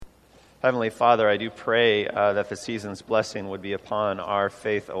Heavenly Father, I do pray that the season's blessing would be upon our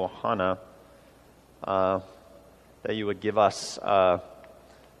faith ohana, that you would give us a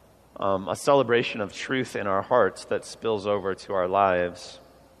celebration of truth in our hearts that spills over to our lives.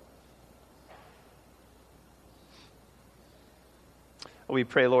 We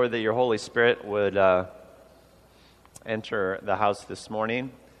pray, Lord, that your Holy Spirit would enter the house this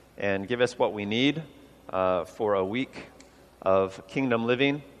morning and give us what we need for a week of kingdom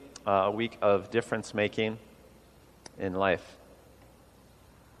living, a week of difference making in life.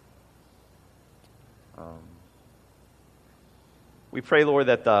 We pray, Lord,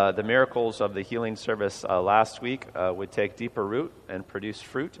 that the miracles of the healing service last week would take deeper root and produce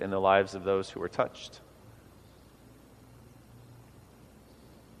fruit in the lives of those who were touched.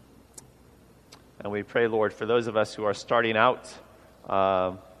 And we pray, Lord, for those of us who are starting out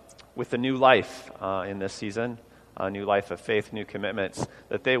with a new life in this season, a new life of faith, new commitments,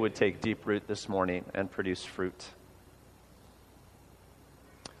 that they would take deep root this morning and produce fruit.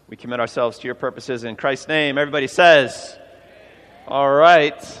 We commit ourselves to your purposes in Christ's name. Everybody says, all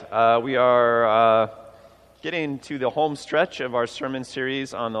right, we are getting to the home stretch of our sermon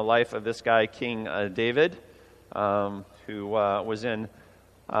series on the life of this guy, King David, who was in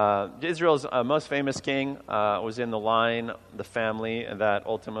Israel's most famous king, was in the line, the family that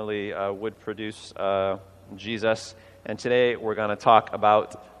ultimately would produce Jesus. And today we're going to talk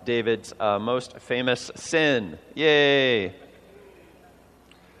about David's most famous sin. Yay!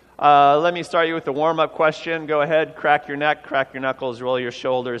 Let me start you with the warm-up question. Go ahead, crack your neck, crack your knuckles, roll your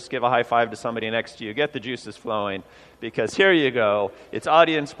shoulders, give a high five to somebody next to you. Get the juices flowing, because here you go. It's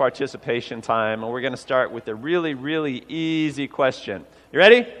audience participation time, and we're going to start with a really, really easy question. You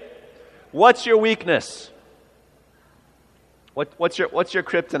ready? What's your weakness? What's your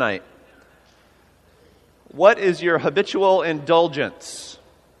kryptonite? What is your habitual indulgence?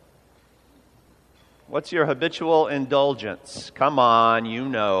 What's your habitual indulgence? Come on, you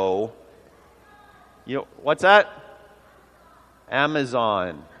know. What's that?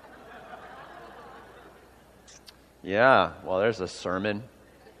 Amazon. Yeah, well, there's a sermon.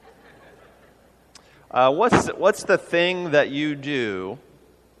 What's the thing that you do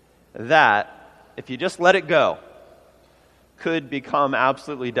that, if you just let it go, could become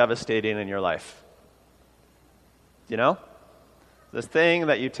absolutely devastating in your life? You know? This thing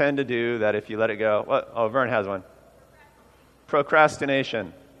that you tend to do that if you let it go... Oh, Vern has one.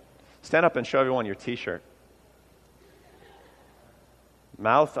 Procrastination. Stand up and show everyone your T-shirt.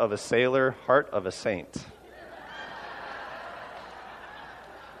 Mouth of a sailor, heart of a saint.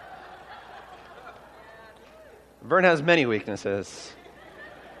 Vern has many weaknesses.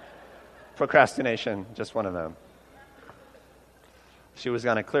 Procrastination, just one of them. She was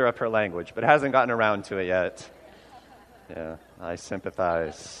going to clear up her language, but hasn't gotten around to it yet. Yeah, I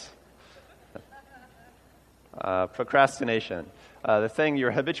sympathize. Procrastination. The thing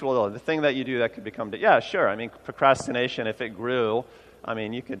you're habitual, the thing that you do that could become... Yeah, sure. I mean, procrastination, if it grew, I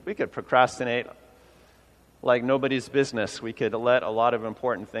mean, we could procrastinate like nobody's business. We could let a lot of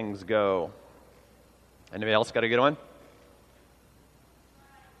important things go. Anybody else got a good one?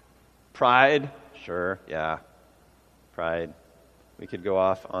 Pride? Sure, yeah. Pride. We could go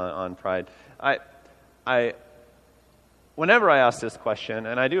off on pride. Whenever I ask this question,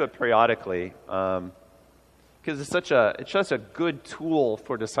 and I do it periodically, because it's such a good tool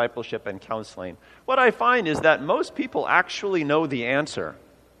for discipleship and counseling, what I find is that most people actually know the answer.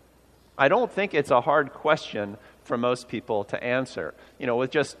 I don't think it's a hard question for most people to answer.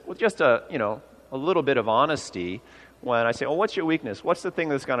 With just a little bit of honesty, when I say, "Oh, what's your weakness? What's the thing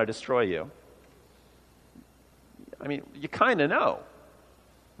that's going to destroy you?" I mean, you kind of know.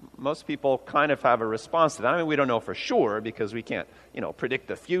 Most people kind of have a response to that. I mean, we don't know for sure because we can't, predict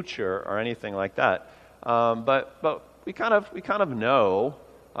the future or anything like that. But we kind of know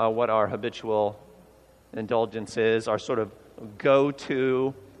what our habitual indulgence is, our sort of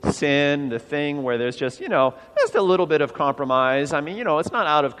go-to sin, the thing where there's just a little bit of compromise. I mean, it's not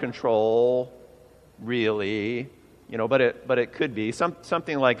out of control, really, but it could be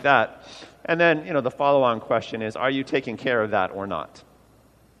something like that. And then, the follow-on question is, are you taking care of that or not?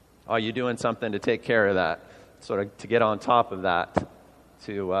 Are you doing something to take care of that, sort of to get on top of that,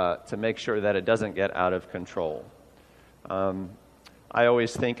 to make sure that it doesn't get out of control? I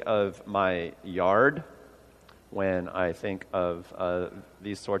always think of my yard when I think of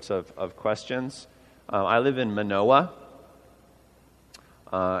these sorts of questions. I live in Manoa,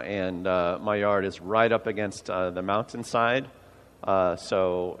 and my yard is right up against the mountainside.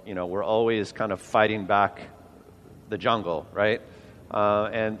 So, we're always kind of fighting back the jungle, right?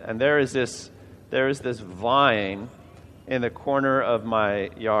 And there is this vine in the corner of my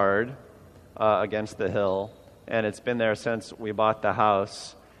yard against the hill, and it's been there since we bought the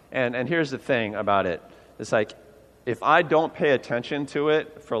house. And here's the thing about it. It's like, if I don't pay attention to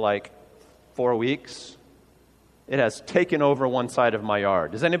it for like 4 weeks, it has taken over one side of my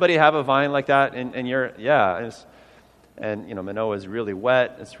yard. Does anybody have a vine like that in your? Yeah. And Manoa is really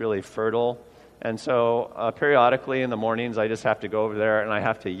wet. It's really fertile. And so periodically in the mornings, I just have to go over there and I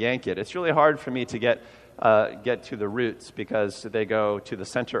have to yank it. It's really hard for me to get to the roots because they go to the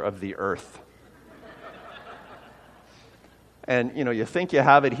center of the earth. And, you think you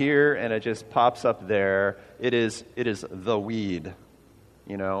have it here, and it just pops up there. It is the weed,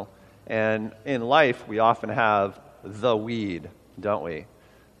 And in life, we often have the weed, don't we?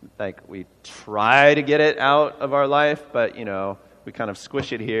 Like, we try to get it out of our life, but, we kind of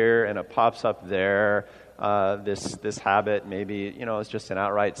squish it here, and it pops up there. This habit, maybe, it's just an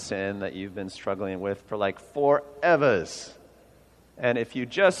outright sin that you've been struggling with for, like, forevers. And if you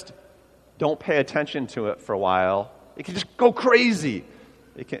just don't pay attention to it for a while, it can just go crazy.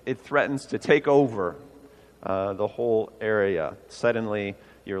 It threatens to take over the whole area. Suddenly,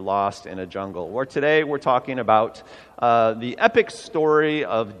 you're lost in a jungle. Where today we're talking about the epic story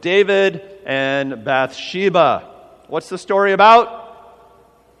of David and Bathsheba. What's the story about?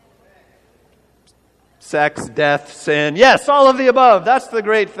 Sex, death, sin. Yes, all of the above. That's the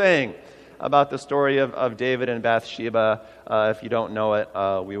great thing about the story of David and Bathsheba. If you don't know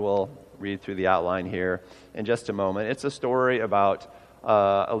it, we will read through the outline here in just a moment. It's a story about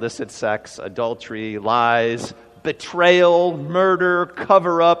illicit sex, adultery, lies, betrayal, murder,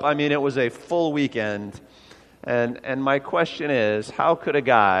 cover-up. I mean, it was a full weekend. And my question is, how could a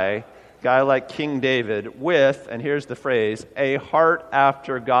guy like King David with, and here's the phrase, a heart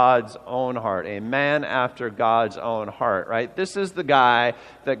after God's own heart, a man after God's own heart, right? This is the guy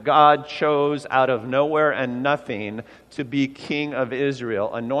that God chose out of nowhere and nothing to be king of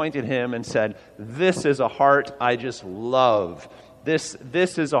Israel, anointed him and said, this is a heart I just love. This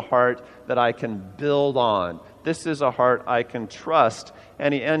is a heart that I can build on. This is a heart I can trust.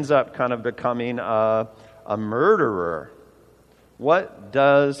 And he ends up kind of becoming a murderer. What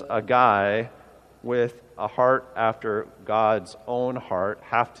does a guy with a heart after God's own heart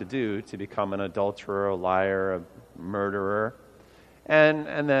have to do to become an adulterer, a liar, a murderer?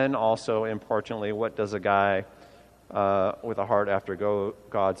 And then also, importantly, what does a guy with a heart after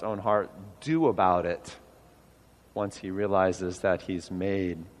God's own heart do about it once he realizes that he's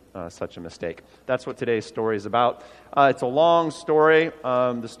made such a mistake? That's what today's story is about. It's a long story.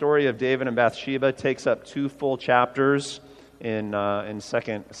 The story of David and Bathsheba takes up 2 full chapters in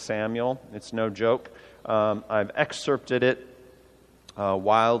 2 Samuel. It's no joke. I've excerpted it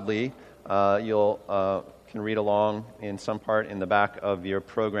wildly. You'll can read along in some part in the back of your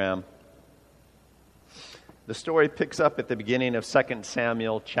program. The story picks up at the beginning of 2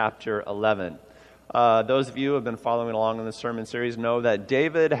 Samuel chapter 11. Those of you who have been following along in the sermon series know that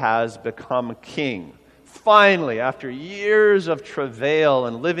David has become king. Finally, after years of travail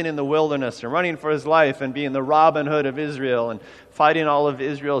and living in the wilderness and running for his life and being the Robin Hood of Israel and fighting all of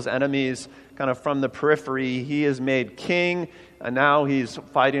Israel's enemies kind of from the periphery, he is made king, and now he's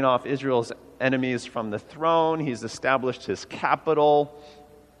fighting off Israel's enemies from the throne. He's established his capital.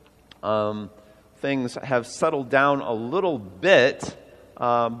 Things have settled down a little bit,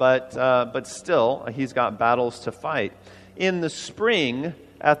 but still, he's got battles to fight. In the spring,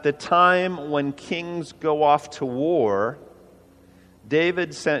 at the time when kings go off to war,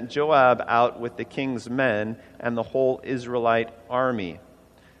 David sent Joab out with the king's men and the whole Israelite army.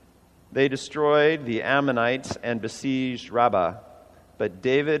 They destroyed the Ammonites and besieged Rabbah, but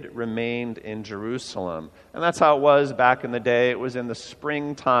David remained in Jerusalem. And that's how it was back in the day. It was in the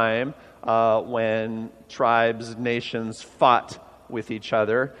springtime when tribes, nations fought with each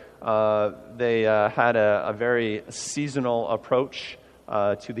other. They had a very seasonal approach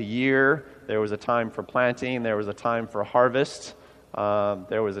to the year. There was a time for planting. There was a time for harvest.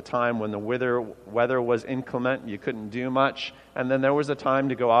 There was a time when the weather was inclement. You couldn't do much. And then there was a time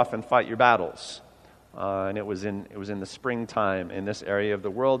to go off and fight your battles. And it was in the springtime in this area of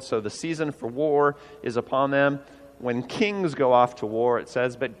the world. So the season for war is upon them. When kings go off to war, it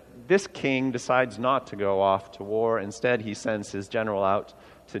says, but this king decides not to go off to war. Instead, he sends his general out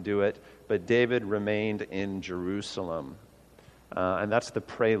to do it. But David remained in Jerusalem. And that's the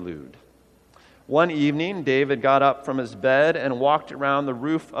prelude. One evening, David got up from his bed and walked around the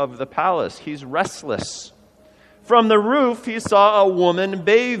roof of the palace. He's restless. From the roof, he saw a woman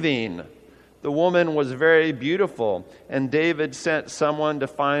bathing. The woman was very beautiful, and David sent someone to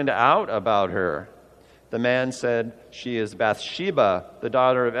find out about her. The man said, she is Bathsheba, the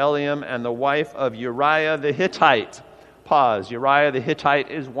daughter of Eliam, and the wife of Uriah the Hittite. pause. Uriah the Hittite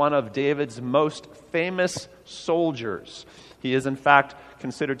is one of David's most famous soldiers. He is, in fact,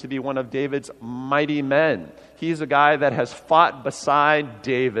 considered to be one of David's mighty men. He's a guy that has fought beside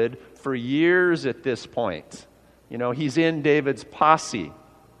David for years at this point. You know, he's in David's posse.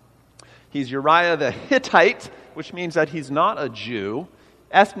 He's Uriah the Hittite, which means that he's not a Jew.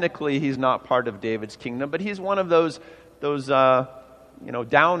 Ethnically, he's not part of David's kingdom, but he's one of those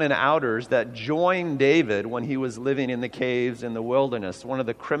down and outers that joined David when he was living in the caves in the wilderness, one of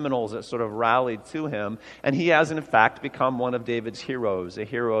the criminals that sort of rallied to him. And he has, in fact, become one of David's heroes, a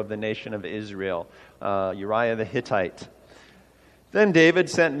hero of the nation of Israel, Uriah the Hittite. Then David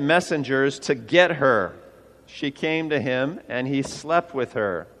sent messengers to get her. She came to him, and he slept with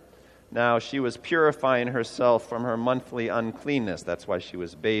her. Now she was purifying herself from her monthly uncleanness. That's why she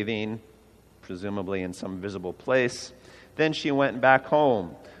was bathing, presumably in some visible place. Then she went back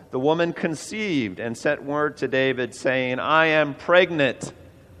home. The woman conceived and sent word to David, saying, I am pregnant.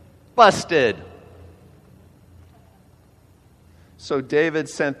 Busted. So David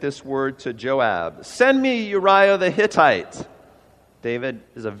sent this word to Joab, send me Uriah the Hittite. David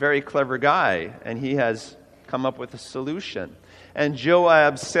is a very clever guy, and he has come up with a solution. And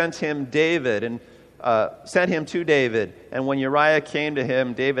Joab sent him to David. And when Uriah came to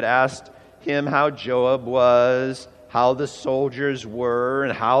him, David asked him how Joab was, how the soldiers were,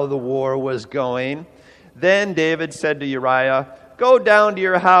 and how the war was going. Then David said to Uriah, go down to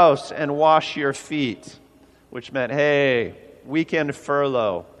your house and wash your feet, which meant, hey, weekend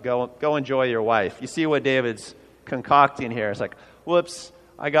furlough, go enjoy your wife. You see what David's concocting here. It's like, whoops,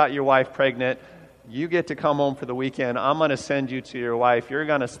 I got your wife pregnant. You get to come home for the weekend. I'm going to send you to your wife. You're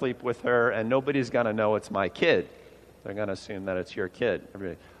going to sleep with her, and nobody's going to know it's my kid. They're going to assume that it's your kid.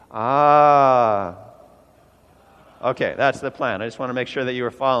 Everybody, okay, that's the plan. I just want to make sure that you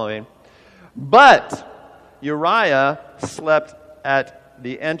were following. But Uriah slept at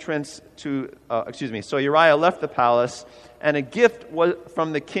the entrance to, so Uriah left the palace, and a gift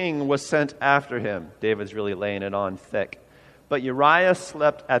from the king was sent after him. David's really laying it on thick. But Uriah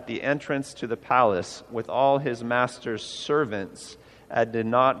slept at the entrance to the palace with all his master's servants and did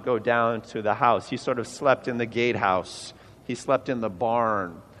not go down to the house. He sort of slept in the gatehouse. He slept in the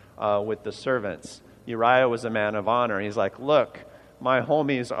barn with the servants. Uriah was a man of honor. He's like, look, my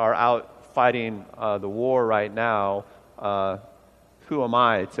homies are out fighting the war right now. Who am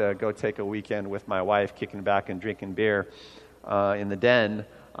I to go take a weekend with my wife, kicking back and drinking beer in the den?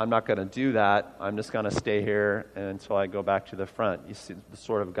 I'm not going to do that. I'm just going to stay here until I go back to the front. You see the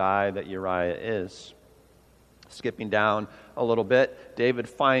sort of guy that Uriah is. Skipping down a little bit, David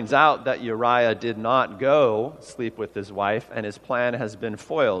finds out that Uriah did not go sleep with his wife, and his plan has been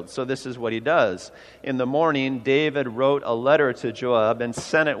foiled. So this is what he does. In the morning, David wrote a letter to Joab and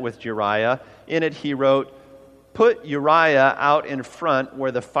sent it with Uriah. In it he wrote, put Uriah out in front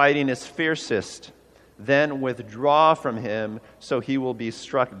where the fighting is fiercest. Then withdraw from him, so he will be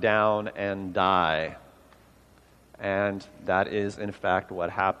struck down and die. And that is, in fact,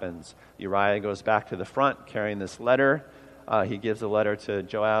 what happens. Uriah goes back to the front carrying this letter. He gives the letter to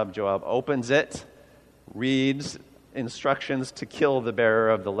Joab. Joab opens it, reads instructions to kill the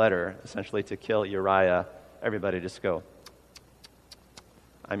bearer of the letter, essentially to kill Uriah. Everybody just go.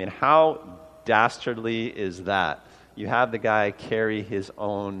 I mean, how dastardly is that? You have the guy carry his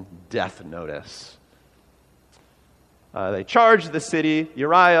own death notice. They charge the city.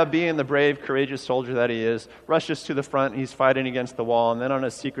 Uriah, being the brave, courageous soldier that he is, rushes to the front. He's fighting against the wall. And then on a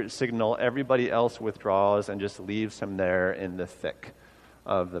secret signal, everybody else withdraws and just leaves him there in the thick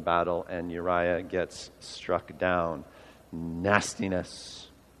of the battle. And Uriah gets struck down. Nastiness.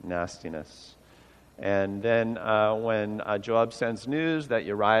 And then when Joab sends news that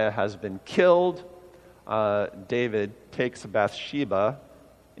Uriah has been killed, David takes Bathsheba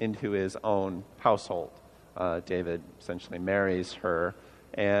into his own household. David essentially marries her,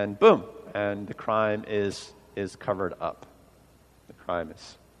 and boom, and the crime is covered up. The crime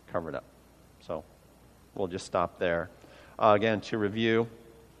is covered up. So we'll just stop there. Again, to review,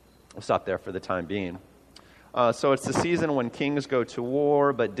 we'll stop there for the time being. So it's the season when kings go to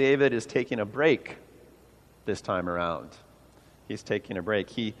war, but David is taking a break this time around. He's taking a break.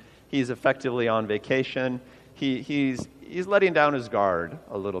 He's effectively on vacation. He's letting down his guard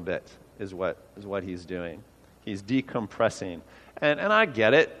a little bit, is what he's doing. He's decompressing. And I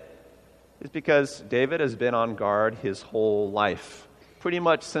get it. It's because David has been on guard his whole life. Pretty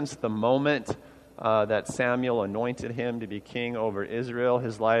much since the moment that Samuel anointed him to be king over Israel,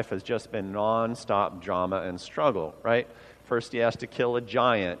 his life has just been non-stop drama and struggle, right? First he has to kill a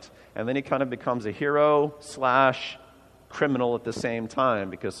giant, and then he kind of becomes a hero / criminal at the same time,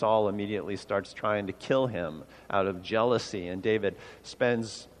 because Saul immediately starts trying to kill him out of jealousy. And David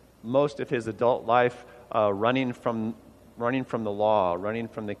spends most of his adult life running from the law, running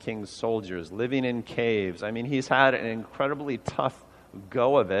from the king's soldiers, living in caves. I mean, he's had an incredibly tough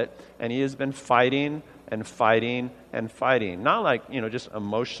go of it, and he has been fighting and fighting and fighting. Not like, just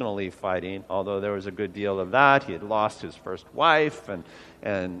emotionally fighting, although there was a good deal of that. He had lost his first wife,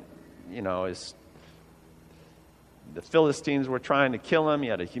 and the Philistines were trying to kill him. He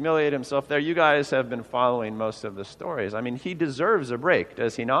had to humiliate himself there. You guys have been following most of the stories. I mean, he deserves a break,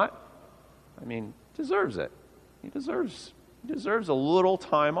 does he not? I mean, deserves it. He deserves a little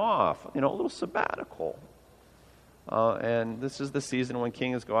time off, a little sabbatical. And this is the season when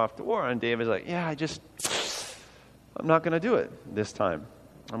kings go off to war, and David's like, I'm not going to do it this time.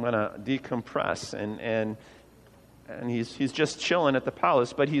 I'm going to decompress. And he's just chilling at the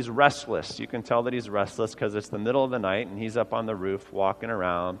palace, but he's restless. You can tell that he's restless because it's the middle of the night, and he's up on the roof walking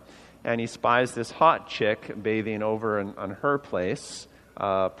around, and he spies this hot chick bathing over on her place,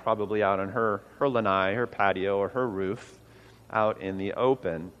 probably out on her lanai, her patio, or her roof, out in the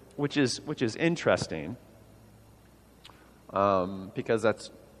open, which is interesting, because that's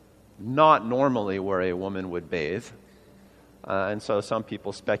not normally where a woman would bathe. And so some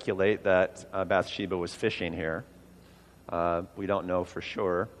people speculate that Bathsheba was fishing here. We don't know for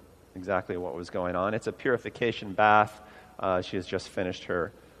sure exactly what was going on. It's a purification bath. She has just finished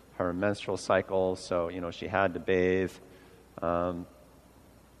her menstrual cycle, so she had to bathe.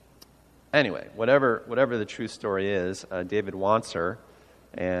 Anyway, whatever the true story is, David wants her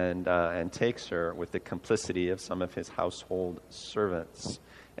and takes her with the complicity of some of his household servants.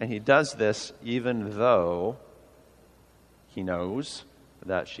 And he does this even though he knows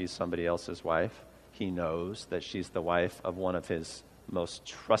that she's somebody else's wife. He knows that she's the wife of one of his most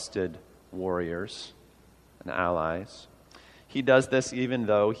trusted warriors and allies. He does this even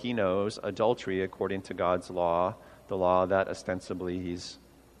though he knows adultery, according to God's law, the law that ostensibly he's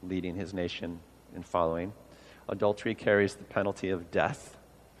leading his nation in following. Adultery carries the penalty of death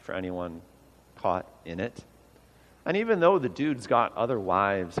for anyone caught in it. And even though the dude's got other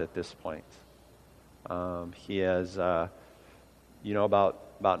wives at this point, he has, about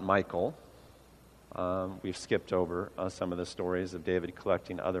Michal. We've skipped over some of the stories of David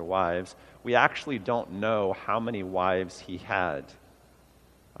collecting other wives. We actually don't know how many wives he had,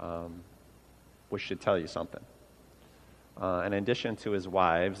 which should tell you something. In addition to his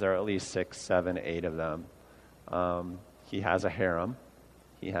wives, there are at least 6, 7, 8 of them. He has a harem.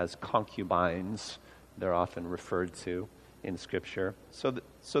 He has concubines. They're often referred to in Scripture. So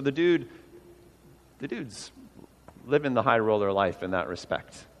the dude's living the high roller life in that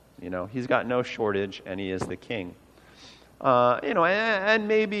respect. He's got no shortage, and he is the king. And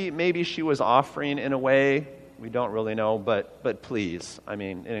maybe she was offering in a way. We don't really know, but please, an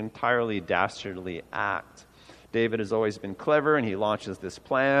entirely dastardly act. David has always been clever, and he launches this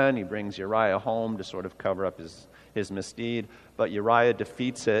plan. He brings Uriah home to sort of cover up his misdeed, but Uriah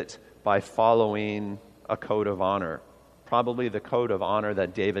defeats it by following a code of honor, probably the code of honor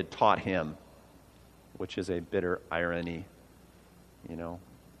that David taught him, which is a bitter irony,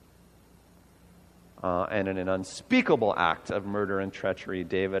 and in an unspeakable act of murder and treachery,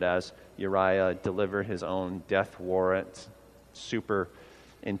 David, as Uriah, delivered his own death warrant. Super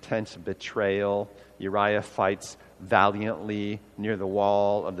intense betrayal. Uriah fights valiantly near the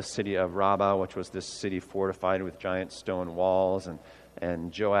wall of the city of Rabbah, which was this city fortified with giant stone walls,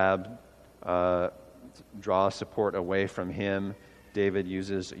 and Joab draws support away from him. David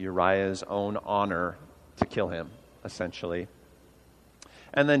uses Uriah's own honor to kill him, essentially.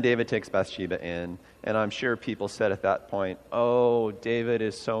 And then David takes Bathsheba in, and I'm sure people said at that point, oh, David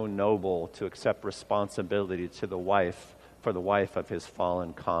is so noble to accept responsibility for the wife of his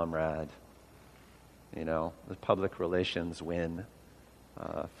fallen comrade. The public relations win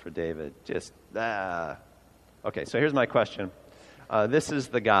for David. Okay, so here's my question. This is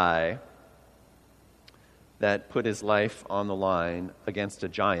the guy that put his life on the line against a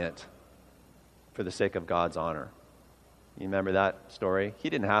giant for the sake of God's honor. You remember that story? He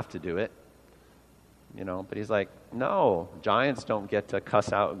didn't have to do it, but he's like, no, giants don't get to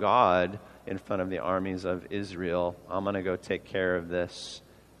cuss out God in front of the armies of Israel. I'm going to go take care of this.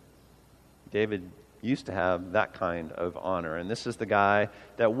 David used to have that kind of honor, and this is the guy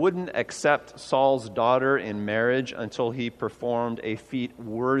that wouldn't accept Saul's daughter in marriage until he performed a feat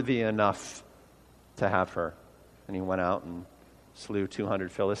worthy enough to have her. And he went out and slew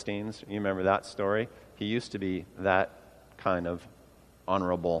 200 Philistines. You remember that story? He used to be that kind of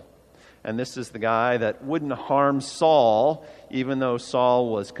honorable. And this is the guy that wouldn't harm Saul, even though Saul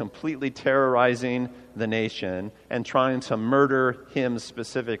was completely terrorizing the nation and trying to murder him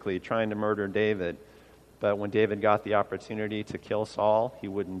specifically, trying to murder David. But when David got the opportunity to kill Saul, he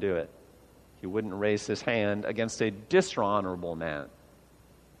wouldn't do it. He wouldn't raise his hand against a dishonorable man.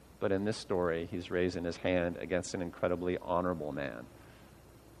 But in this story, he's raising his hand against an incredibly honorable man.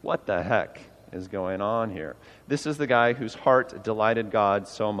 What the heck is going on here? This is the guy whose heart delighted God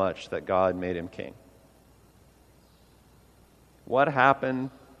so much that God made him king. What happened?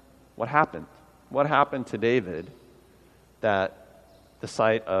 What happened? What happened to David that the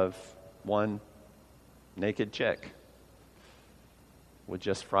sight of one naked chick would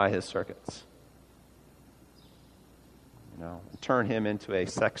just fry his circuits? Turn him into a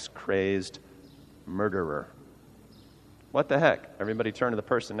sex-crazed murderer. What the heck? Everybody turn to the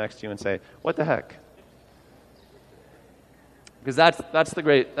person next to you and say, what the heck? Because that's the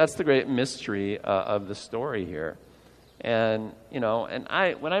great mystery of the story here. And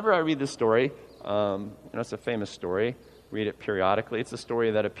whenever I read this story, it's a famous story. Read it periodically. It's a story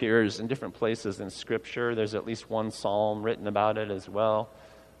that appears in different places in Scripture. There's at least one psalm written about it as well.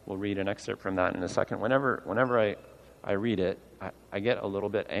 We'll read an excerpt from that in a second. Whenever I read it, I get a little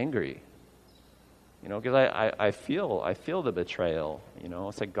bit angry, because I feel the betrayal.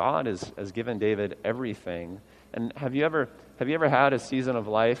 It's like God has given David everything. And have you ever had a season of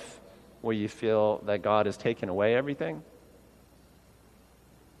life where you feel that God has taken away everything,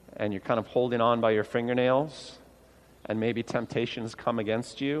 and you're kind of holding on by your fingernails, and maybe temptations come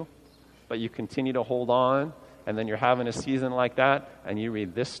against you, but you continue to hold on, and then you're having a season like that, and you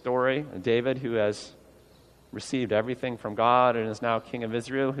read this story, David, who has received everything from God and is now king of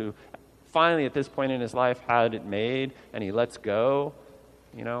Israel, who finally at this point in his life had it made, and he lets go,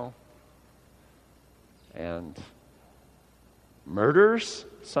 and murders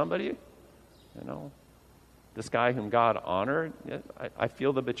somebody, this guy whom God honored. I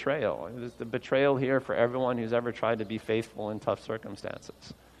feel the betrayal. There's the betrayal here for everyone who's ever tried to be faithful in tough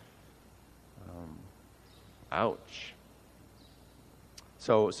circumstances. Ouch.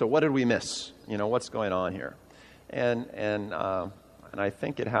 So what did we miss? What's going on here? And I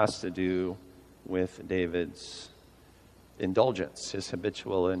think it has to do with David's indulgence, his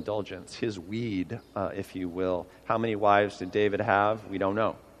habitual indulgence, his weed, if you will. How many wives did David have? We don't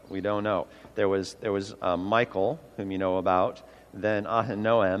know. There was Michal, whom you know about, then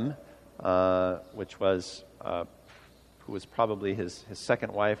Ahinoam, which was who was probably his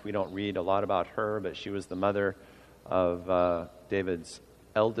second wife. We don't read a lot about her, but she was the mother of David's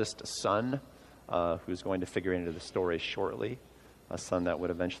eldest son, who's going to figure into the story shortly, a son that would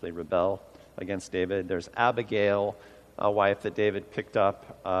eventually rebel against David. There's Abigail, a wife that David picked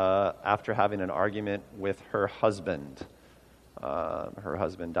up after having an argument with her husband. Her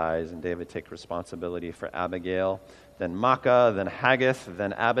husband dies, and David takes responsibility for Abigail. Then Maacah, then Haggith,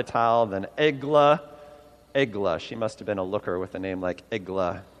 then Abital, then Eglah. Eglah, she must have been a looker with a name like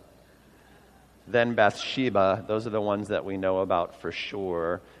Eglah. Then Bathsheba, those are the ones that we know about for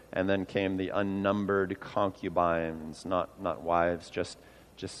sure. And then came the unnumbered concubines, not wives, just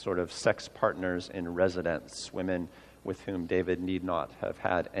sort of sex partners in residence, women with whom David need not have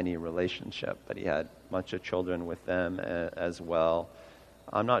had any relationship, but he had a bunch of children with them as well.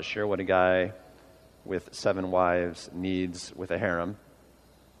 I'm not sure what a guy with 7 wives needs with a harem,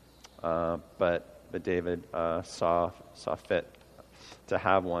 but David saw fit to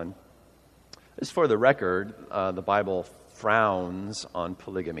have one. As for the record, the Bible frowns on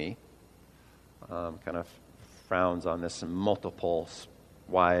polygamy, kind of frowns on this multiple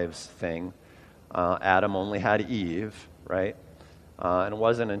wives thing. Adam only had Eve, right? And it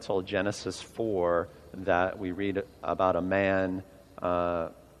wasn't until Genesis 4 that we read about a man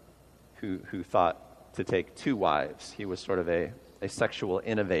who thought to take 2 wives. He was sort of a sexual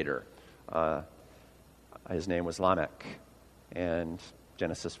innovator. His name was Lamech. And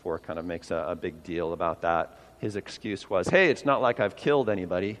Genesis 4 kind of makes a big deal about that. His excuse was, hey, it's not like I've killed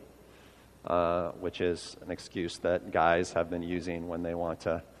anybody, which is an excuse that guys have been using when they want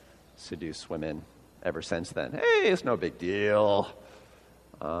to seduce women ever since then. Hey, it's no big deal.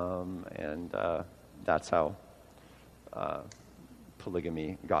 And that's how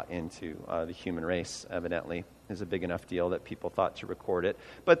polygamy got into the human race, evidently. Is a big enough deal that people thought to record it.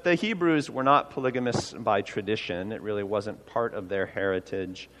 But the Hebrews were not polygamists by tradition. It really wasn't part of their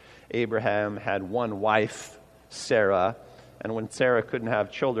heritage. Abraham had one wife, Sarah, and when Sarah couldn't have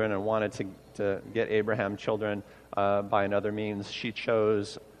children and wanted to get Abraham children by another means, she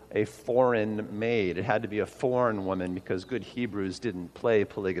chose a foreign maid. It had to be a foreign woman because good Hebrews didn't play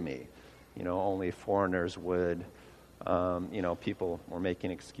polygamy. Only foreigners would. People were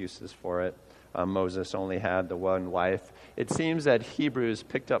making excuses for it. Moses only had the one wife. It seems that Hebrews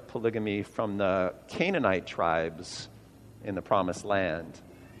picked up polygamy from the Canaanite tribes in the Promised Land,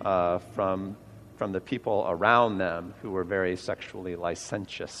 from the people around them who were very sexually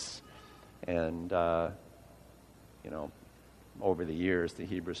licentious. And, over the years, the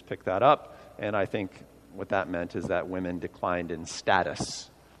Hebrews picked that up. And I think what that meant is that women declined in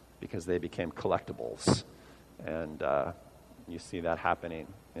status because they became collectibles. And you see that happening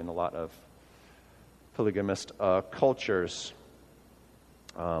in a lot of polygamist cultures.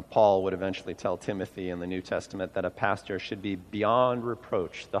 Paul would eventually tell Timothy in the New Testament that a pastor should be beyond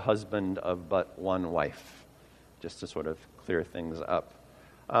reproach, the husband of but one wife, just to sort of clear things up.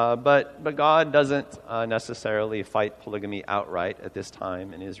 But God doesn't necessarily fight polygamy outright at this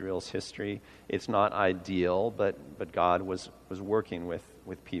time in Israel's history. It's not ideal, but God was working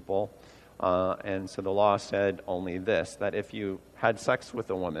with people. And so the law said only this, that if you had sex with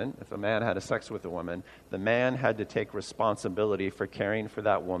a woman, if a man had sex with a woman, the man had to take responsibility for caring for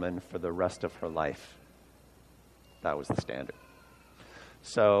that woman for the rest of her life. That was the standard.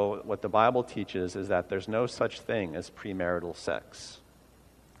 So what the Bible teaches is that there's no such thing as premarital sex.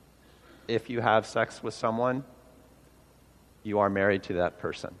 If you have sex with someone, you are married to that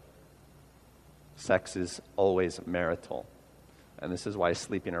person. Sex is always marital. And this is why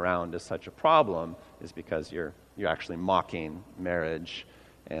sleeping around is such a problem, is because you're actually mocking marriage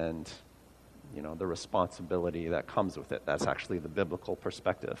and, the responsibility that comes with it. That's actually the biblical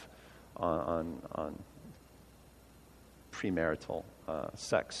perspective on premarital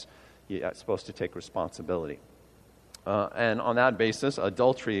sex. You're supposed to take responsibility. And on that basis,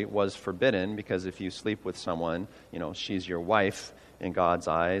 adultery was forbidden, because if you sleep with someone, she's your wife in God's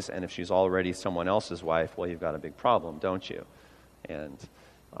eyes, and if she's already someone else's wife, well, you've got a big problem, don't you? And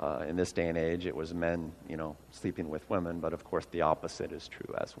in this day and age, it was men, sleeping with women, but of course the opposite is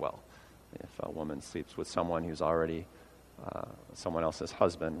true as well. If a woman sleeps with someone who's already someone else's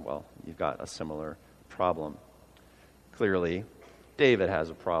husband, well, you've got a similar problem. Clearly, David has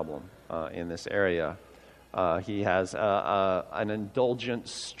a problem in this area. He has an indulgent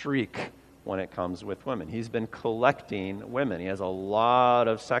streak when it comes with women. He's been collecting women. He has a lot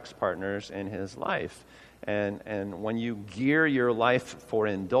of sex partners in his life. And when you gear your life for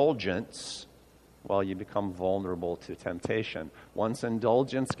indulgence, well, you become vulnerable to temptation. Once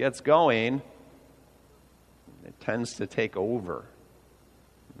indulgence gets going, it tends to take over.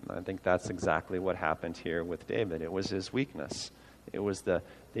 And I think that's exactly what happened here with David. It was his weakness. It was the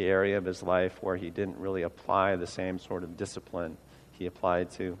area of his life where he didn't really apply the same sort of discipline he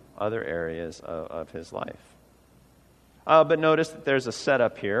applied to other areas of his life. But notice that there's a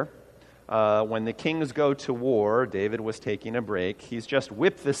setup here. When the kings go to war, David was taking a break. He's just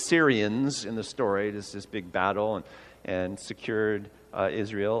whipped the Syrians in the story. This big battle and secured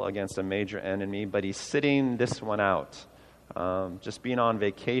Israel against a major enemy. But he's sitting this one out. Just being on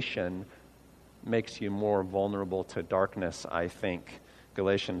vacation makes you more vulnerable to darkness, I think.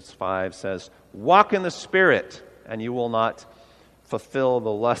 Galatians 5 says, "Walk in the Spirit, and you will not fulfill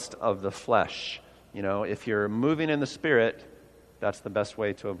the lust of the flesh." If you're moving in the Spirit, that's the best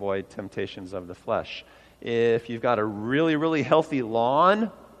way to avoid temptations of the flesh. If you've got a really, really healthy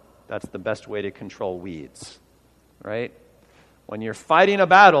lawn, that's the best way to control weeds, right? When you're fighting a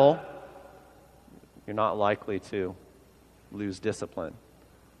battle, you're not likely to lose discipline.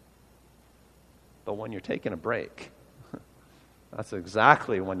 But when you're taking a break, that's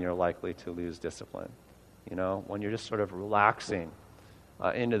exactly when you're likely to lose discipline. When you're just sort of relaxing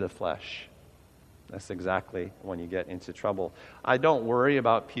into the flesh. That's exactly when you get into trouble. I don't worry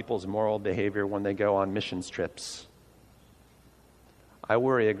about people's moral behavior when they go on missions trips. I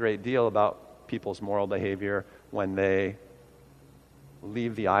worry a great deal about people's moral behavior when they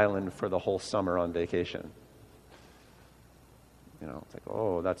leave the island for the whole summer on vacation. It's like,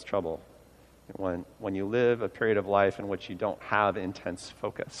 oh, that's trouble. When you live a period of life in which you don't have intense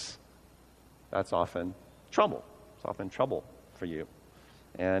focus, that's often trouble. It's often trouble for you.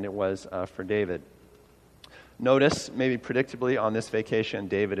 And it was for David. Notice, maybe predictably, on this vacation,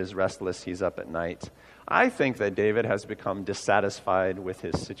 David is restless. He's up at night. I think that David has become dissatisfied with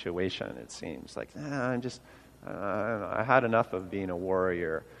his situation, it seems. Like, I had enough of being a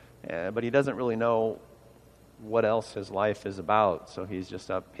warrior. But he doesn't really know what else his life is about. So he's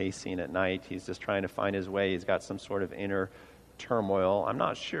just up pacing at night. He's just trying to find his way. He's got some sort of inner turmoil. I'm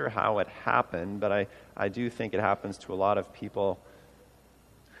not sure how it happened, but I do think it happens to a lot of people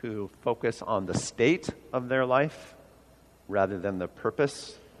who focus on the state of their life rather than the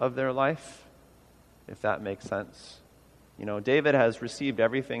purpose of their life, if that makes sense. David has received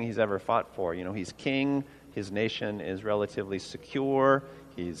everything he's ever fought for. He's king, His nation is relatively secure.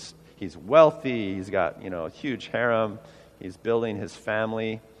 He's wealthy. He's got, a huge harem. He's building his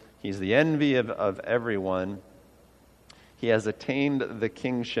family. He's the envy of everyone. He has attained the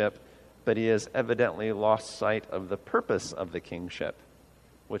kingship, but he has evidently lost sight of the purpose of the kingship,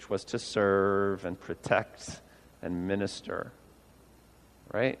 which was to serve and protect and minister.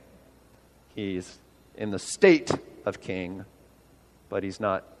 Right? He's in the state of king, but he's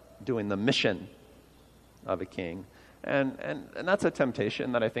not doing the mission of a king. And that's a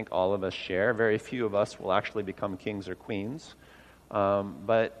temptation that I think all of us share. Very few of us will actually become kings or queens.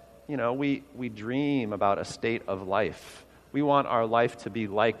 But we dream about a state of life. We want our life to be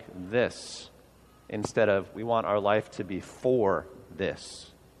like this instead of we want our life to be for this.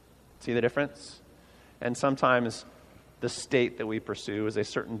 See the difference? And sometimes the state that we pursue is a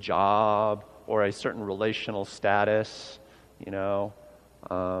certain job or a certain relational status, or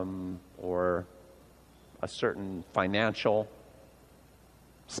a certain financial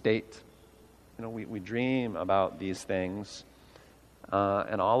state. We dream about these things,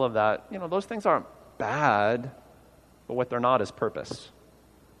 and all of that. Those things aren't bad, but what they're not is purpose.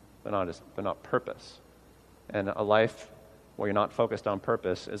 They're not purpose. And a life where you're not focused on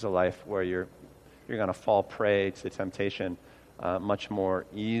purpose is a life where you're going to fall prey to temptation much more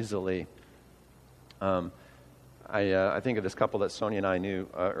easily. I think of this couple that Sonia and I knew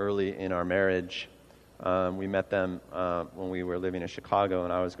early in our marriage. We met them when we were living in Chicago,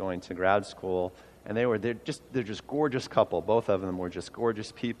 and I was going to grad school. And they're just gorgeous couple. Both of them were just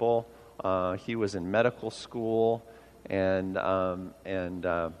gorgeous people. He was in medical school, and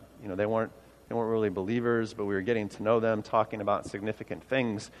they weren't really believers, but we were getting to know them, talking about significant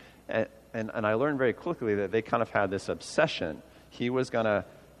things. And I learned very quickly that they kind of had this obsession. He was going to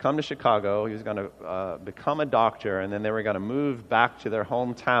come to Chicago, he was going to become a doctor, and then they were going to move back to their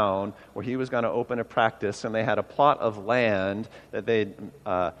hometown where he was going to open a practice, and they had a plot of land that they'd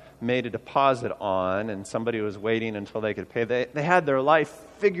made a deposit on, and somebody was waiting until they could pay. They had their life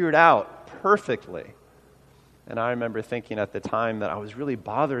figured out perfectly. And I remember thinking at the time that I was really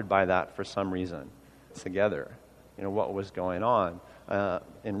bothered by that for some reason together, what was going on.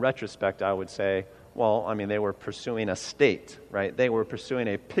 In retrospect, I would say, they were pursuing a state, right? They were pursuing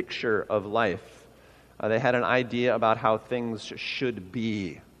a picture of life. They had an idea about how things should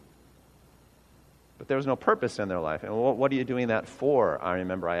be. But there was no purpose in their life. And what are you doing that for? I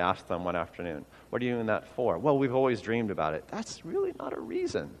remember I asked them one afternoon, what are you doing that for? Well, we've always dreamed about it. That's really not a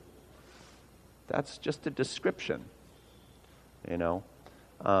reason. That's just a description, 4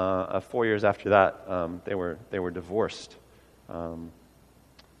 years after that, they were divorced.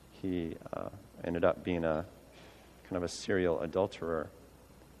 He ended up being a kind of a serial adulterer.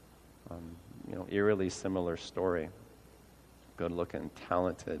 Eerily similar story. Good-looking,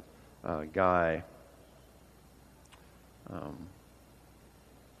 talented guy.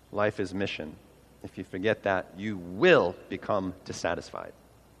 Life is mission. If you forget that, you will become dissatisfied.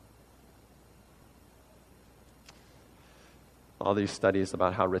 All these studies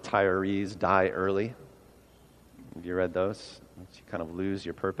about how retirees die early. Have you read those? You kind of lose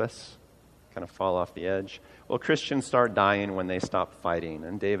your purpose, kind of fall off the edge. Well, Christians start dying when they stop fighting,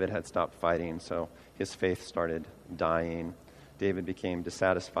 and David had stopped fighting, so his faith started dying. David became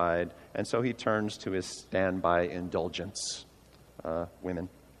dissatisfied, and so he turns to his standby indulgence, women.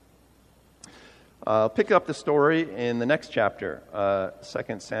 Pick up the story in the next chapter,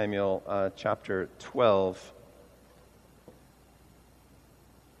 2 Samuel chapter 12.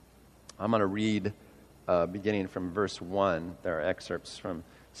 I'm going to read beginning from verse 1. There are excerpts from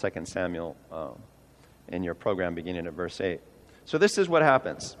 2 Samuel in your program beginning at verse 8. So this is what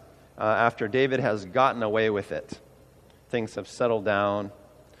happens after David has gotten away with it. Things have settled down.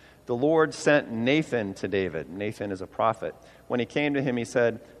 The Lord sent Nathan to David. Nathan is a prophet. When he came to him, he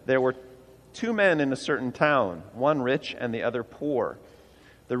said, there were 2 men in a certain town, one rich and the other poor.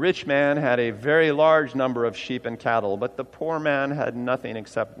 The rich man had a very large number of sheep and cattle, but the poor man had nothing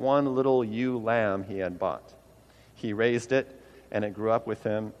except one little ewe lamb he had bought. He raised it, and it grew up with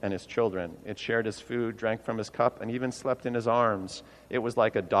him and his children. It shared his food, drank from his cup, and even slept in his arms. It was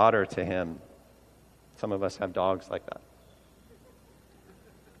like a daughter to him. Some of us have dogs like that.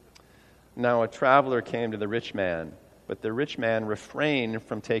 Now a traveler came to the rich man, but the rich man refrained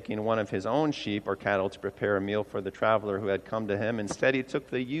from taking one of his own sheep or cattle to prepare a meal for the traveler who had come to him. Instead, he took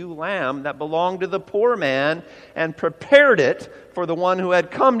the ewe lamb that belonged to the poor man and prepared it for the one who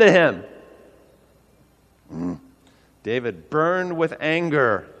had come to him. David burned with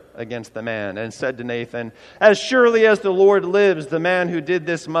anger against the man and said to Nathan, as surely as the Lord lives, the man who did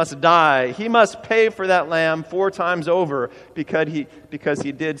this must die. He must pay for that lamb 4 times over because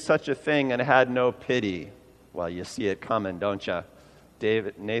he did such a thing and had no pity. Well, you see it coming, don't you?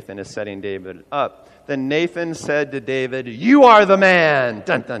 Nathan is setting David up. Then Nathan said to David, "You are the man!"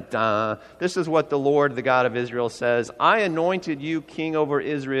 Dun, dun, dun. This is what the Lord, the God of Israel, says. "I anointed you king over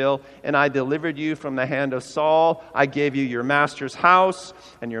Israel, and I delivered you from the hand of Saul. I gave you your master's house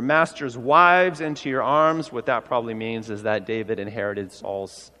and your master's wives into your arms." What that probably means is that David inherited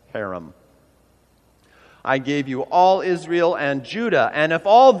Saul's harem. "I gave you all Israel and Judah, and if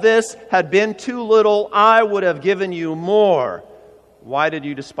all this had been too little, I would have given you more. Why did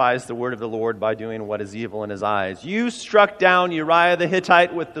you despise the word of the Lord by doing what is evil in his eyes? You struck down Uriah the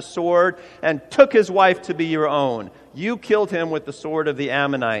Hittite with the sword and took his wife to be your own. You killed him with the sword of the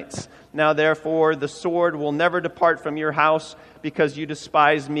Ammonites. Now therefore the sword will never depart from your house, because you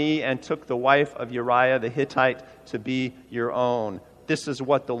despised me and took the wife of Uriah the Hittite to be your own. This is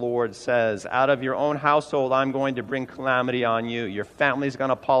what the Lord says. Out of your own household I'm going to bring calamity on you. Your family's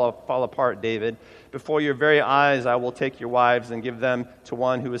going to fall apart, David. Before your very eyes I will take your wives and give them to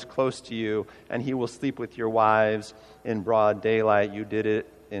one who is close to you, and he will sleep with your wives in broad daylight. You did it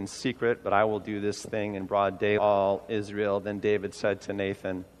in secret, but I will do this thing in broad daylight. All Israel." Then David said to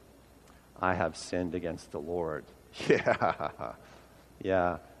Nathan, "I have sinned against the Lord."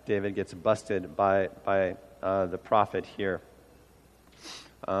 Yeah. David gets busted by the prophet here.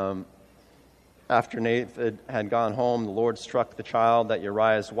 After Nathan had gone home, the Lord struck the child that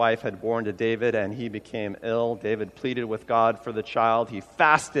Uriah's wife had borne to David, and he became ill. David pleaded with God for the child. He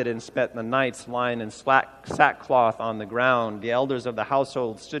fasted and spent the nights lying in sackcloth on the ground. The elders of the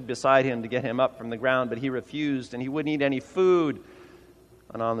household stood beside him to get him up from the ground, but he refused, and he wouldn't eat any food.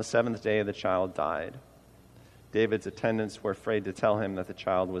 And on the seventh day, the child died. David's attendants were afraid to tell him that the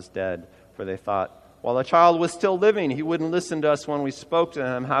child was dead, for they thought, "While the child was still living, he wouldn't listen to us when we spoke to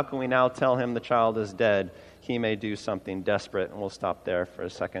him. How can we now tell him the child is dead? He may do something desperate." And we'll stop there for a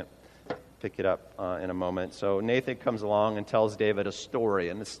second, pick it up in a moment. So Nathan comes along and tells David a story,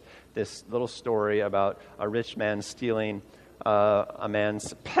 and this little story about a rich man stealing a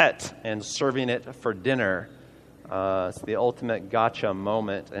man's pet and serving it for dinner. It's the ultimate gotcha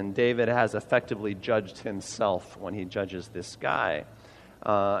moment, and David has effectively judged himself when he judges this guy.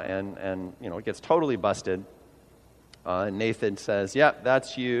 And it gets totally busted. Nathan says, "Yep,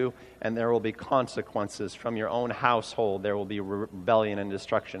 that's you, and there will be consequences from your own household. There will be rebellion and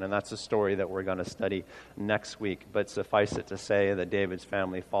destruction." And that's a story that we're going to study next week. But suffice it to say that David's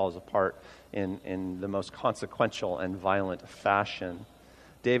family falls apart in the most consequential and violent fashion.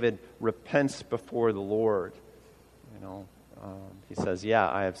 David repents before the Lord. He says, "Yeah,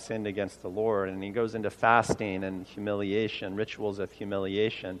 I have sinned against the Lord." And he goes into fasting and humiliation, rituals of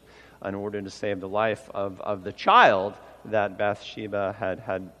humiliation, in order to save the life of the child that Bathsheba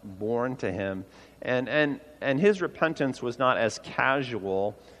had born to him. And his repentance was not as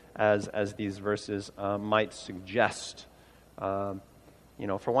casual as these verses might suggest. For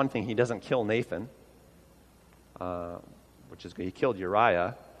one thing, he doesn't kill Nathan, which is good. He killed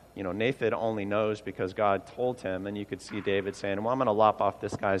Uriah. Nathan only knows because God told him, and you could see David saying, "Well, I'm going to lop off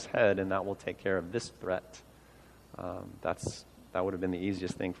this guy's head, and that will take care of this threat." That would have been the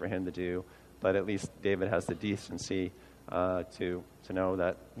easiest thing for him to do, but at least David has the decency to know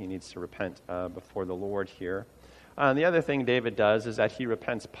that he needs to repent before the Lord here. The other thing David does is that he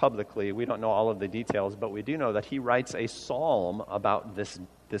repents publicly. We don't know all of the details, but we do know that he writes a psalm about this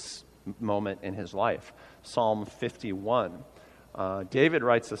moment in his life, Psalm 51. David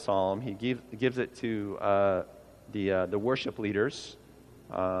writes a psalm. He gives it to the worship leaders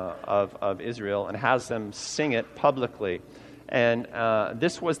of Israel and has them sing it publicly. And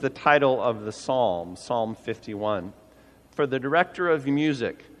this was the title of the psalm, Psalm 51. "For the director of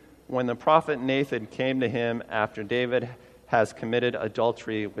music, when the prophet Nathan came to him after David has committed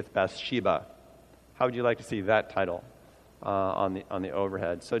adultery with Bathsheba." How would you like to see that title on the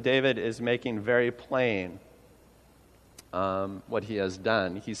overhead? So David is making very plain what he has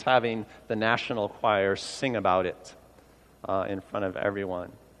done. He's having the national choir sing about it in front of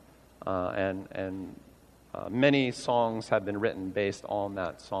everyone. And many songs have been written based on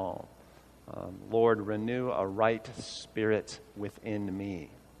that psalm. "Lord, renew a right spirit within me,"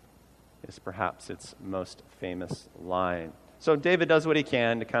 is perhaps its most famous line. So David does what he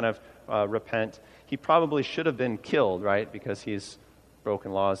can to kind of repent. He probably should have been killed, right? Because he's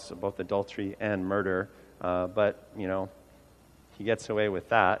broken laws of both adultery and murder. But he gets away with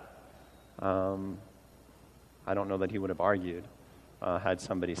that. I don't know that he would have argued had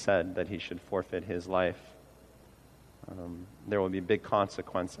somebody said that he should forfeit his life. There will be big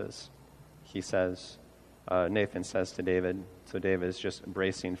consequences, he says. Nathan says to David, so David is just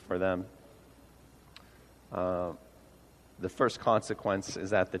bracing for them. The first consequence is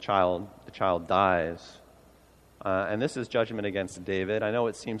that the child dies. And this is judgment against David. I know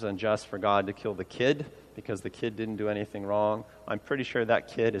it seems unjust for God to kill the kid because the kid didn't do anything wrong. I'm pretty sure that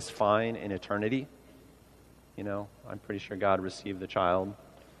kid is fine in eternity. I'm pretty sure God received the child,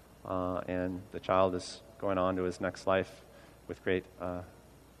 and the child is going on to his next life with great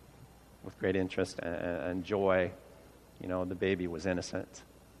interest and joy. The baby was innocent,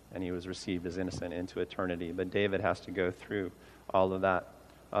 and he was received as innocent into eternity. But David has to go through all of that.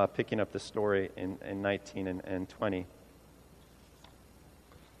 Picking up the story in 19 and 20.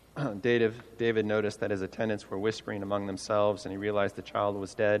 David noticed that his attendants were whispering among themselves, and he realized the child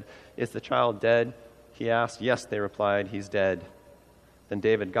was dead. "Is the child dead?" he asked. "Yes," they replied, "he's dead." Then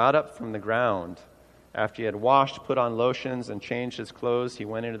David got up from the ground. After he had washed, put on lotions, and changed his clothes, he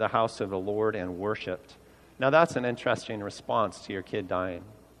went into the house of the Lord and worshipped. Now that's an interesting response to your kid dying.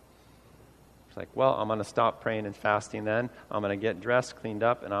 It's like, well, I'm going to stop praying and fasting then. I'm going to get dressed, cleaned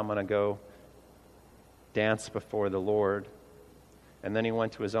up, and I'm going to go dance before the Lord. And then he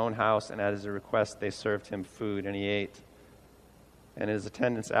went to his own house, and at his request, they served him food, and he ate. And his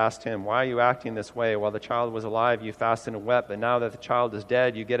attendants asked him, "Why are you acting this way? While the child was alive, you fasted and wept, but now that the child is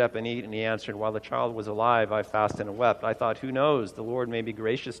dead, you get up and eat." And he answered, "While the child was alive, I fasted and wept. I thought, who knows, the Lord may be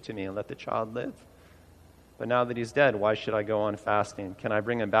gracious to me and let the child live. But now that he's dead, why should I go on fasting? Can I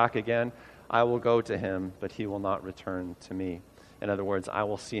bring him back again? I will go to him, but he will not return to me." In other words, I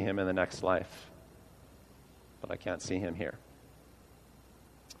will see him in the next life, but I can't see him here.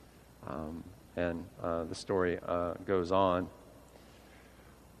 The story goes on.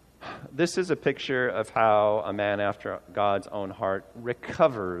 This is a picture of how a man after God's own heart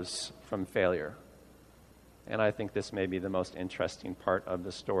recovers from failure. And I think this may be the most interesting part of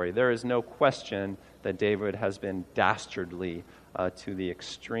the story. There is no question that David has been dastardly to the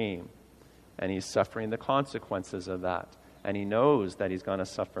extreme. And he's suffering the consequences of that. And he knows that he's going to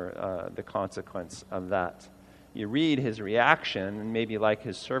suffer the consequence of that. You read his reaction, and maybe like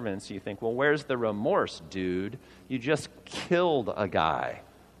his servants, you think, well, where's the remorse, dude? You just killed a guy.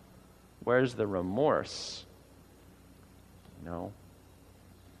 Where's the remorse?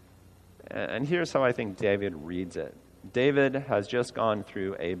 And here's how I think David reads it. David has just gone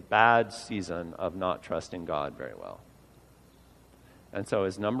through a bad season of not trusting God very well. And so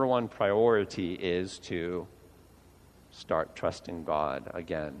his number one priority is to start trusting God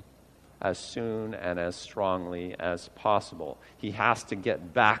again as soon and as strongly as possible. He has to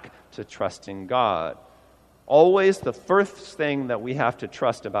get back to trusting God. Always the first thing that we have to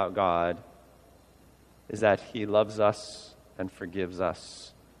trust about God is that he loves us and forgives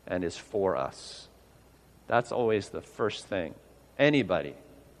us and is for us. That's always the first thing anybody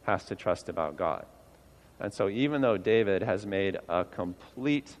has to trust about God. And so even though David has made a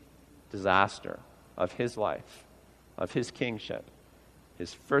complete disaster of his life, of his kingship,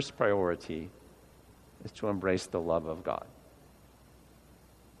 his first priority is to embrace the love of God.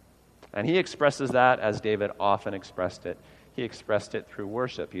 And he expresses that as David often expressed it. He expressed it through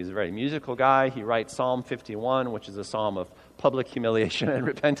worship. He's a very musical guy. He writes Psalm 51, which is a psalm of public humiliation and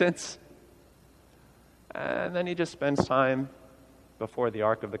repentance. And then he just spends time before the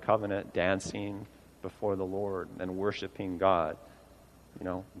Ark of the Covenant dancing before the Lord and worshiping God.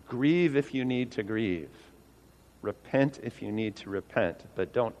 Grieve if you need to grieve. Repent if you need to repent,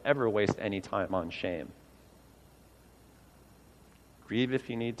 but don't ever waste any time on shame. Grieve if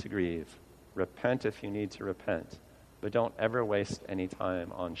you need to grieve. Repent if you need to repent, but don't ever waste any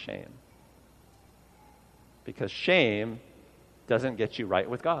time on shame. Because shame doesn't get you right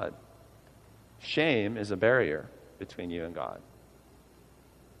with God. Shame is a barrier between you and God.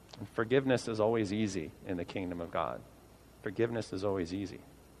 And forgiveness is always easy in the kingdom of God. Forgiveness is always easy.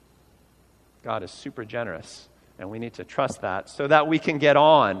 God is super generous, and we need to trust that so that we can get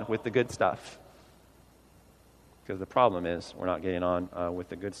on with the good stuff. Because the problem is we're not getting on with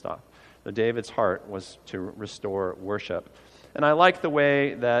the good stuff. So David's heart was to restore worship. And I like the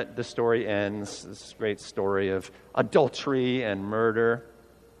way that the story ends, this great story of adultery and murder.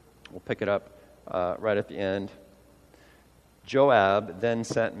 We'll pick it up right at the end. Joab then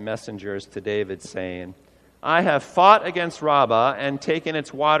sent messengers to David saying, "I have fought against Rabbah and taken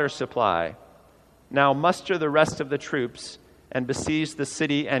its water supply. Now muster the rest of the troops and besiege the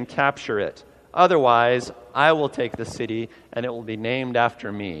city and capture it. Otherwise, I will take the city and it will be named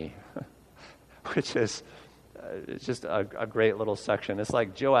after me." Which is it's just a great little section. It's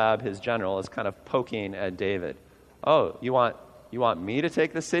like Joab, his general, is kind of poking at David. "Oh, you want me to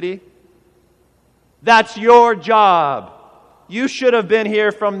take the city? That's your job. You should have been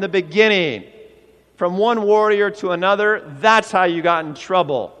here from the beginning. From one warrior to another, that's how you got in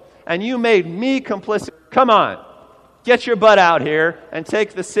trouble. And you made me complicit. Come on, get your butt out here and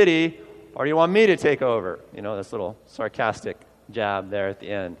take the city, or do you want me to take over? You know, this little sarcastic jab there at the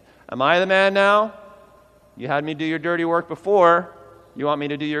end. Am I the man now? You had me do your dirty work before. You want me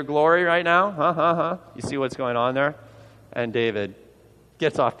to do your glory right now? You see what's going on there? And David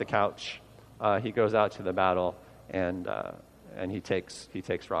gets off the couch. He goes out to the battle, and he takes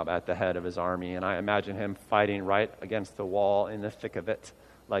Rob at the head of his army. And I imagine him fighting right against the wall in the thick of it,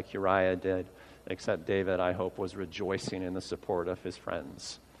 like Uriah did. Except David, I hope, was rejoicing in the support of his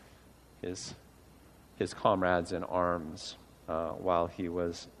friends, his comrades in arms, while he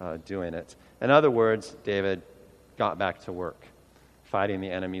was doing it. In other words, David got back to work, fighting the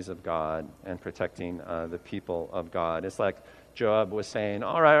enemies of God and protecting the people of God. It's like Joab was saying,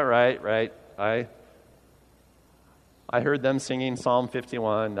 all right. I heard them singing Psalm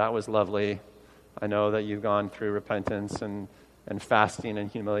 51. That was lovely. I know that you've gone through repentance and fasting and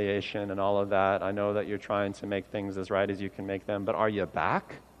humiliation and all of that. I know that you're trying to make things as right as you can make them. But are you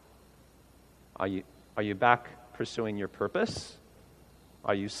back? Are you back pursuing your purpose?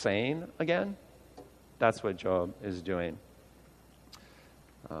 Are you sane again? That's what Joab is doing.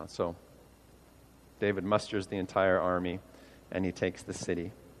 So David musters the entire army, and he takes the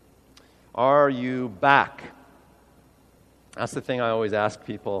city. Are you back? That's the thing I always ask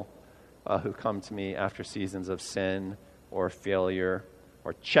people who come to me after seasons of sin or failure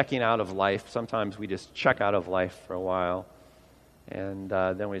or checking out of life. Sometimes we just check out of life for a while, and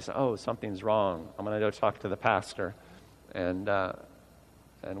then we say, oh, something's wrong. I'm going to go talk to the pastor. And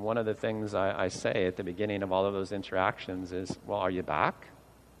one of the things I say at the beginning of all of those interactions is, well, are you back?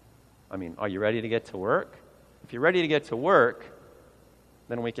 I mean, are you ready to get to work? If you're ready to get to work,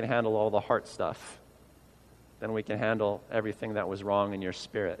 then we can handle all the heart stuff. Then we can handle everything that was wrong in your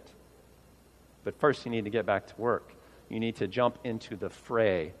spirit. But first, you need to get back to work. You need to jump into the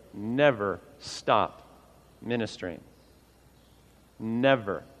fray. Never stop ministering.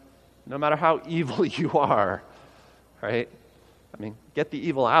 Never. No matter how evil you are, right? I mean, get the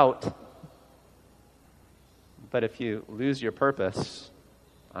evil out. But if you lose your purpose,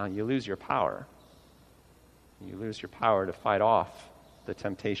 you lose your power. You lose your power to fight off the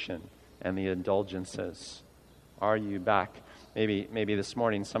temptation and the indulgences. Are you back? Maybe this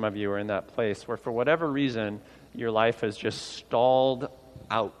morning some of you are in that place where for whatever reason your life has just stalled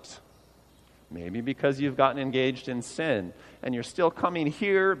out. Maybe because you've gotten engaged in sin and you're still coming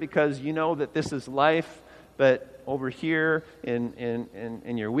here because you know that this is life, but over here in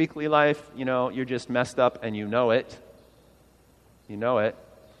your weekly life, you know, you're just messed up and you know it. You know it.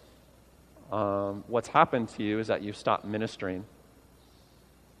 What's happened to you is that you've stopped ministering.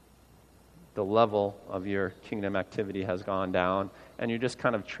 The level of your kingdom activity has gone down, and you're just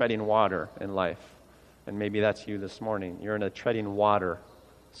kind of treading water in life. And maybe that's you this morning. You're in a treading water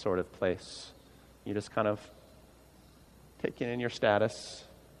sort of place. You just kind of taking in your status.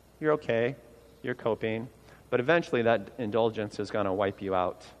 You're okay. You're coping. But eventually that indulgence is going to wipe you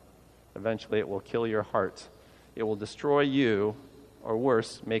out. Eventually it will kill your heart. It will destroy you, or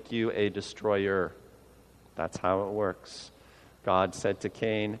worse, make you a destroyer. That's how it works. God said to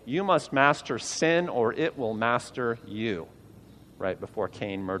Cain, you must master sin or it will master you. Right before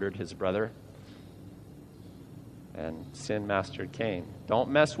Cain murdered his brother. And sin mastered Cain. Don't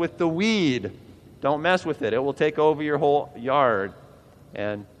mess with the weed. Don't mess with it. It will take over your whole yard.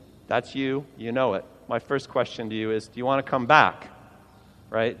 And that's you. You know it. My first question to you is, do you want to come back?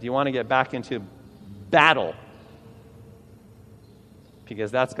 Right? Do you want to get back into battle? Because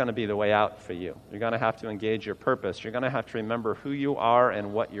that's going to be the way out for you. You're going to have to engage your purpose. You're going to have to remember who you are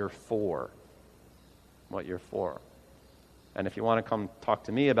and what you're for. What you're for. And if you want to come talk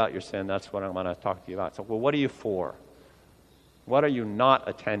to me about your sin, that's what I'm going to talk to you about. So, well, what are you for? What are you not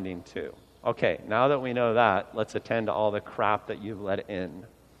attending to? Okay, now that we know that, let's attend to all the crap that you've let in.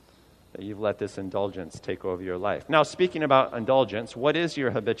 That you've let this indulgence take over your life. Now, speaking about indulgence, what is your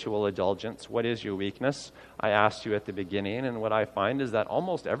habitual indulgence? What is your weakness? I asked you at the beginning, and what I find is that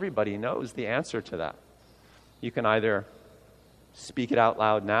almost everybody knows the answer to that. You can either speak it out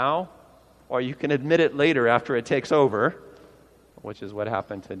loud now, or you can admit it later after it takes over, which is what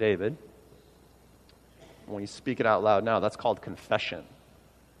happened to David. When you speak it out loud now, that's called confession.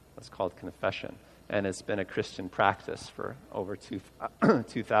 That's called confession. And it's been a Christian practice for over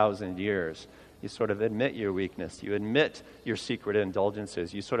 2,000 years. You sort of admit your weakness. You admit your secret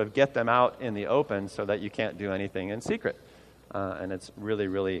indulgences. You sort of get them out in the open so that you can't do anything in secret. And it's really,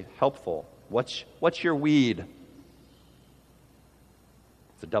 really helpful. What's your weed?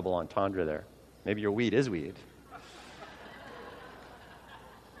 It's a double entendre there. Maybe your weed is weed.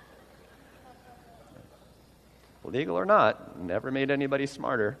 Legal or not, never made anybody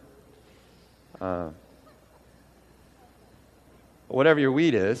smarter. whatever your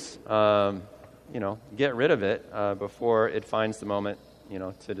weed is, get rid of it before it finds the moment,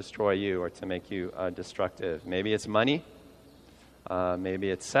 to destroy you or to make you destructive. Maybe it's money. Maybe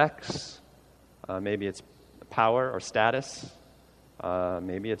it's sex. Maybe it's power or status.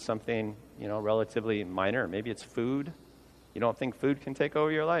 Maybe it's something, relatively minor. Maybe it's food. You don't think food can take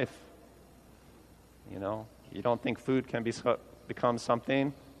over your life. You don't think food can become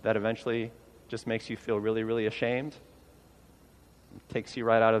something that eventually just makes you feel really, really ashamed. Takes you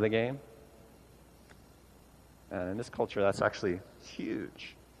right out of the game. And in this culture, that's actually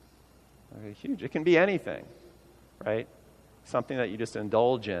huge. Huge. It can be anything, right? Something that you just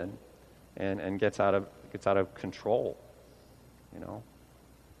indulge in and gets out of control.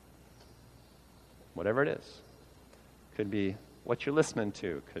 Whatever it is. Could be what you're listening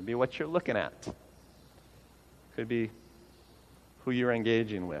to. Could be what you're looking at. Could be who you're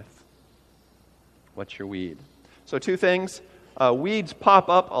engaging with. What's your weed? So 2 things. Weeds pop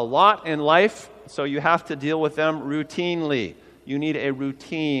up a lot in life, so you have to deal with them routinely. You need a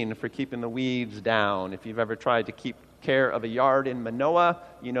routine for keeping the weeds down. If you've ever tried to keep care of a yard in Manoa,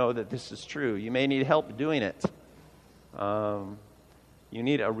 you know that this is true. You may need help doing it. You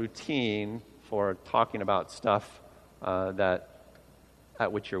need a routine for talking about stuff at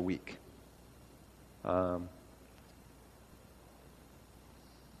which you're weak.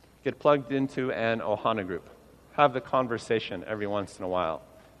 Get plugged into an Ohana group. Have the conversation every once in a while.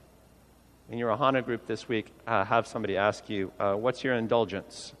 In your Ohana group this week, have somebody ask you, what's your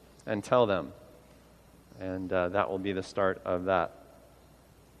indulgence? And tell them. And that will be the start of that.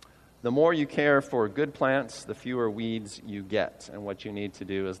 The more you care for good plants, the fewer weeds you get. And what you need to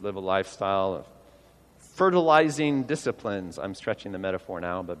do is live a lifestyle of fertilizing disciplines. I'm stretching the metaphor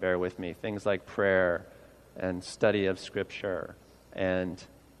now, but bear with me. Things like prayer and study of Scripture and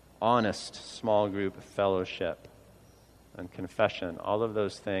honest small group fellowship and confession. All of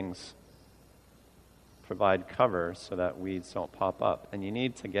those things provide cover so that weeds don't pop up. And you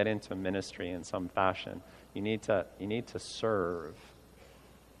need to get into ministry in some fashion. You need to serve.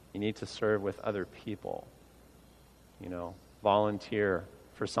 You need to serve with other people. Volunteer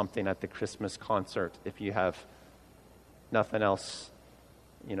for something at the Christmas concert if you have nothing else,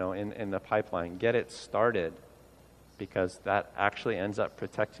 in the pipeline. Get it started, because that actually ends up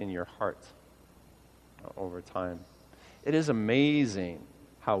protecting your heart over time. It is amazing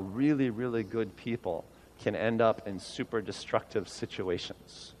how really, really good people can end up in super destructive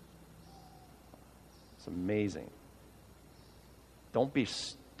situations. It's amazing. Don't be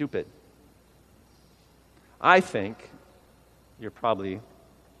stupid. I think you're probably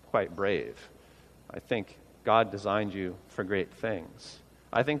quite brave. I think God designed you for great things.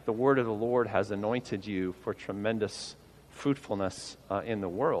 I think the word of the Lord has anointed you for tremendous fruitfulness in the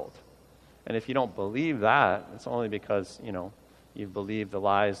world. And if you don't believe that, it's only because, you've believed the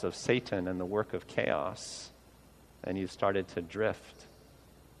lies of Satan and the work of chaos, and you've started to drift.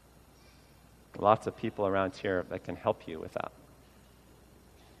 Lots of people around here that can help you with that.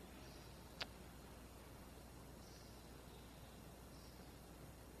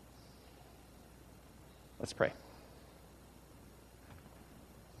 Let's pray.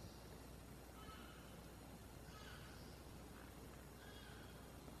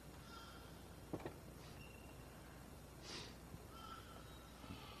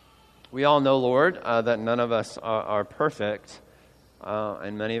 We all know, Lord, that none of us are perfect,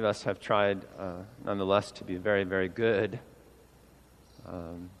 and many of us have tried, nonetheless, to be very, very good.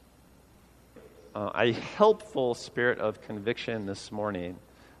 A helpful spirit of conviction this morning,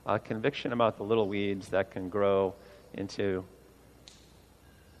 conviction about the little weeds that can grow into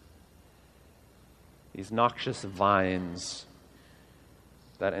these noxious vines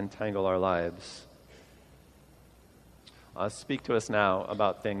that entangle our lives. Speak to us now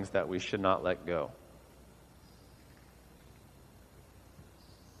about things that we should not let go.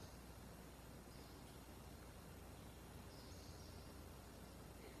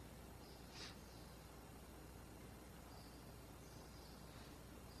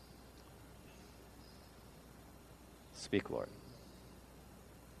 Speak, Lord.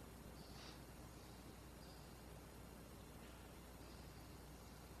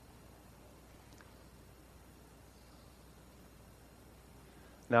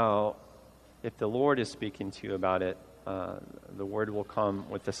 Now, if the Lord is speaking to you about it, the word will come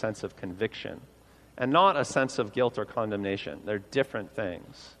with a sense of conviction and not a sense of guilt or condemnation. They're different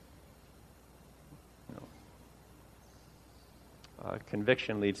things.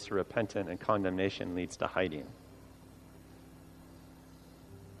 Conviction leads to repentance, and condemnation leads to hiding.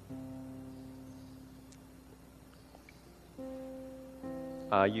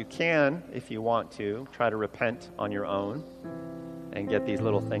 You can, if you want to, try to repent on your own. and get these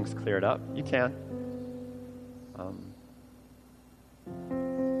little things cleared up, you can.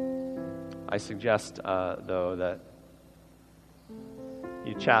 I suggest, though, that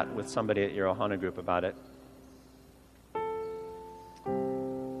you chat with somebody at your Ohana group about it.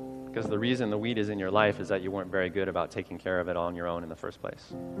 Because the reason the weed is in your life is that you weren't very good about taking care of it on your own in the first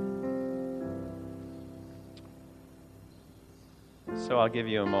place. So I'll give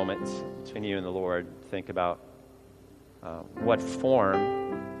you a moment between you and the Lord. Think about what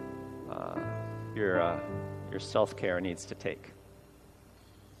form your self-care needs to take.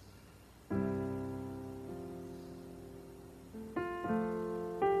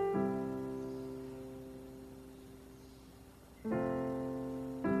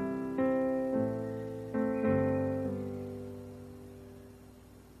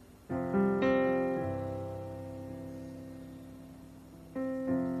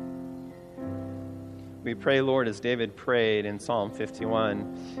 We pray, Lord, as David prayed in Psalm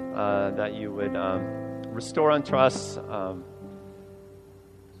 51, that you would restore unto us the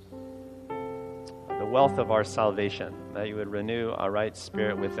wealth of our salvation, that you would renew a right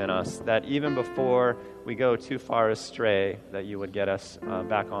spirit within us, that even before we go too far astray, that you would get us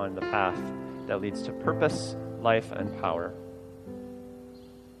back on the path that leads to purpose, life, and power.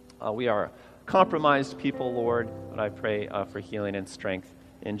 We are compromised people, Lord, but I pray for healing and strength.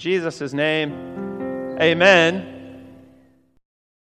 In Jesus' name, amen.